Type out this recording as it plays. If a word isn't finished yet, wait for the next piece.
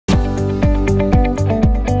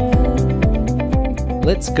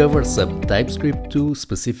Let's cover some TypeScript 2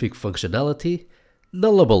 specific functionality,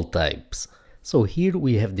 nullable types. So here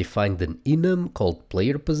we have defined an enum called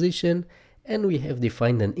player position, and we have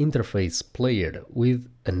defined an interface player with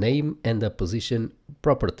a name and a position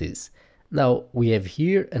properties. Now we have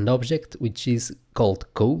here an object which is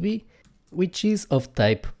called Kobe, which is of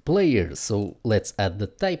type player. So let's add the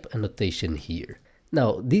type annotation here.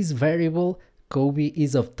 Now this variable Kobe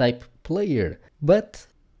is of type player, but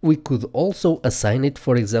we could also assign it,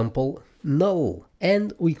 for example, null,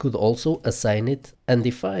 and we could also assign it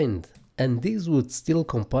undefined, and this would still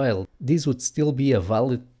compile. This would still be a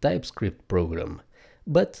valid TypeScript program.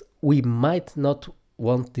 But we might not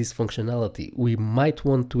want this functionality. We might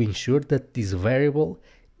want to ensure that this variable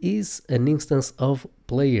is an instance of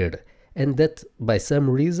player, and that by some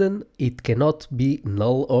reason it cannot be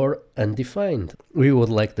null or undefined. We would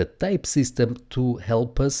like the type system to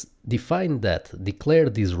help us define that, declare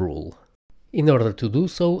this rule. In order to do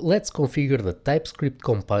so, let's configure the TypeScript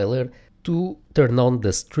compiler to turn on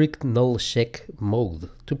the strict null check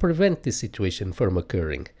mode to prevent this situation from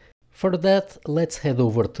occurring. For that, let's head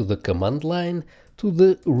over to the command line, to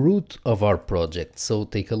the root of our project. So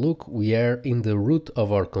take a look, we are in the root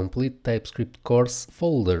of our complete TypeScript course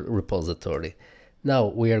folder repository. Now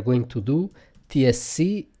we are going to do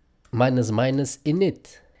tsc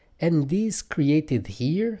 --init, and this created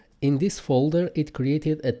here in this folder, it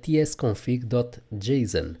created a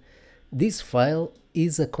tsconfig.json. This file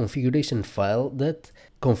is a configuration file that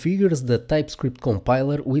configures the TypeScript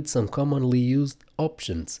compiler with some commonly used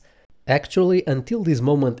options. Actually, until this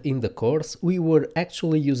moment in the course, we were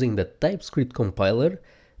actually using the TypeScript compiler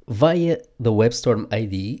via the WebStorm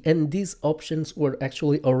IDE, and these options were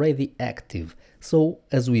actually already active. So,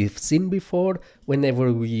 as we've seen before,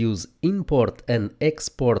 whenever we use import and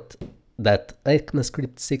export that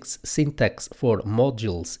ECMAScript 6 syntax for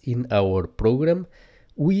modules in our program,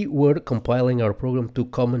 we were compiling our program to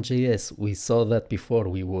CommonJS. We saw that before.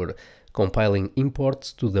 We were compiling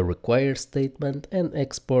imports to the require statement and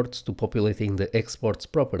exports to populating the exports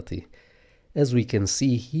property. As we can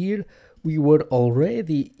see here, we were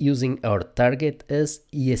already using our target as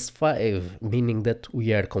ES5, meaning that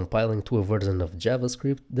we are compiling to a version of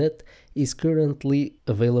JavaScript that is currently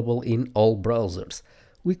available in all browsers.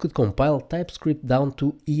 We could compile TypeScript down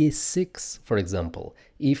to ES6, for example,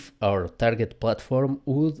 if our target platform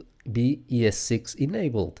would be ES6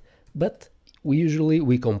 enabled, but usually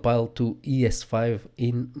we compile to ES5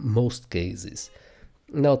 in most cases.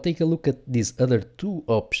 Now take a look at these other two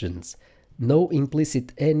options. No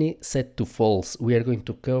implicit any set to false. We are going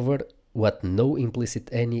to cover what no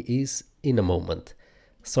implicit any is in a moment.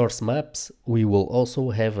 Source maps, we will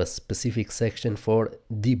also have a specific section for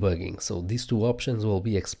debugging, so these two options will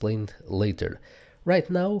be explained later. Right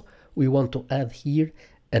now we want to add here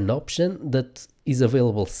an option that is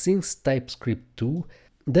available since TypeScript 2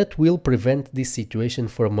 that will prevent this situation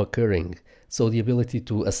from occurring, so the ability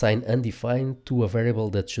to assign undefined to a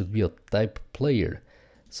variable that should be of type player.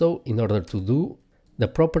 So in order to do, the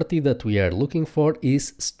property that we are looking for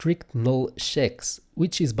is strict null checks,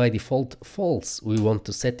 which is by default false. We want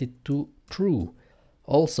to set it to true.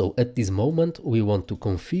 Also, at this moment, we want to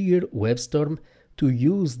configure WebStorm to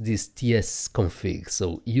use this tsconfig,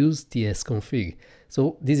 so use tsconfig.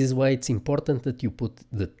 So this is why it's important that you put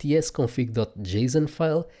the tsconfig.json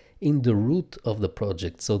file in the root of the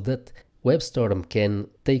project so that WebStorm can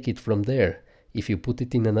take it from there. If you put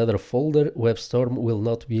it in another folder, WebStorm will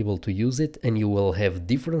not be able to use it, and you will have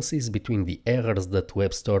differences between the errors that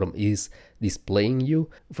WebStorm is displaying you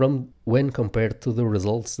from when compared to the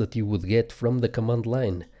results that you would get from the command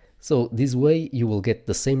line. So this way you will get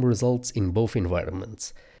the same results in both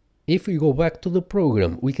environments. If we go back to the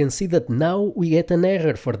program, we can see that now we get an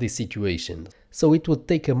error for this situation. So it would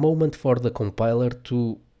take a moment for the compiler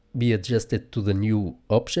to be adjusted to the new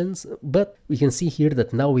options, but we can see here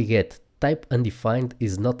that now we get type undefined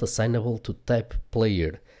is not assignable to type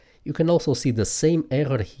player. You can also see the same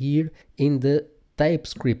error here in the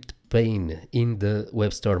TypeScript pane in the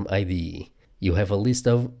WebStorm IDE. You have a list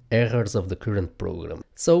of errors of the current program.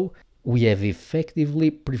 So we have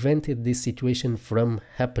effectively prevented this situation from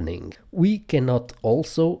happening. We cannot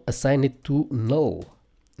also assign it to null.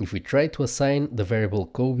 If we try to assign the variable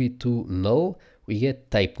Kobe to null, we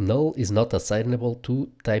get type null is not assignable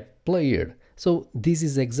to type player. So this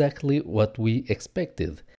is exactly what we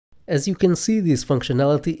expected. As you can see, this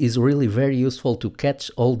functionality is really very useful to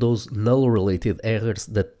catch all those null-related errors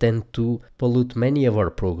that tend to pollute many of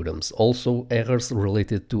our programs, also errors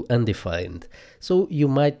related to undefined. So you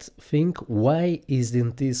might think, why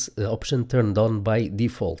isn't this option turned on by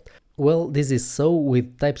default? Well, this is so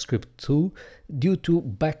with TypeScript 2 due to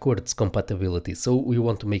backwards compatibility. So we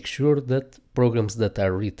want to make sure that programs that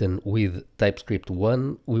are written with TypeScript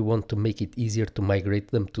 1, we want to make it easier to migrate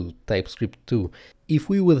them to TypeScript 2. If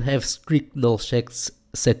we would have strict null checks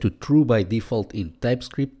set to true by default in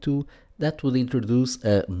TypeScript 2, that would introduce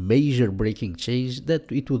a major breaking change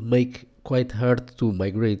that it would make quite hard to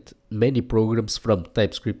migrate many programs from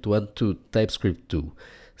TypeScript 1 to TypeScript 2.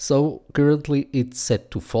 So currently it's set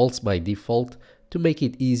to false by default to make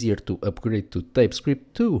it easier to upgrade to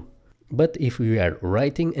TypeScript 2. But if we are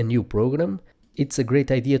writing a new program, it's a great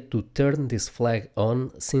idea to turn this flag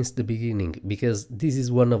on since the beginning, because this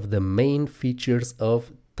is one of the main features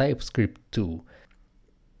of TypeScript 2.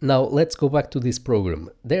 Now let's go back to this program.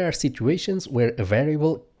 There are situations where a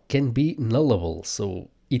variable can be nullable, so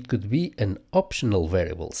it could be an optional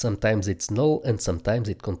variable. Sometimes it's null and sometimes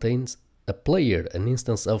it contains a player, an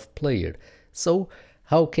instance of player. So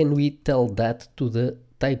how can we tell that to the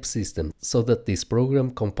type system so that this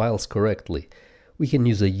program compiles correctly? We can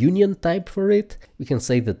use a union type for it. We can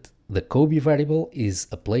say that the Kobe variable is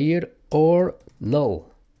a player or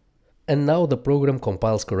null. And now the program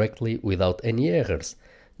compiles correctly without any errors.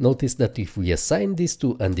 Notice that if we assign this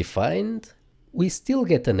to undefined, we still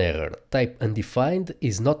get an error. Type undefined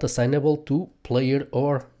is not assignable to player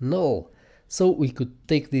or null. So we could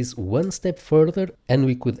take this one step further and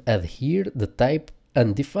we could add here the type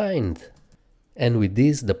undefined. And with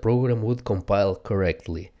this the program would compile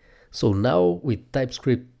correctly. So now with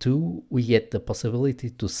TypeScript 2 we get the possibility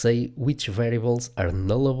to say which variables are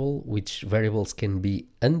nullable, which variables can be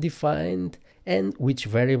undefined, and which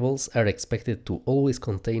variables are expected to always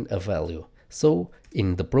contain a value. So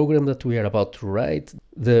in the program that we are about to write,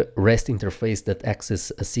 the REST interface that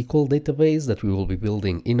accesses a SQL database that we will be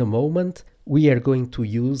building in a moment, we are going to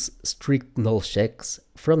use strict null checks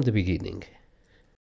from the beginning.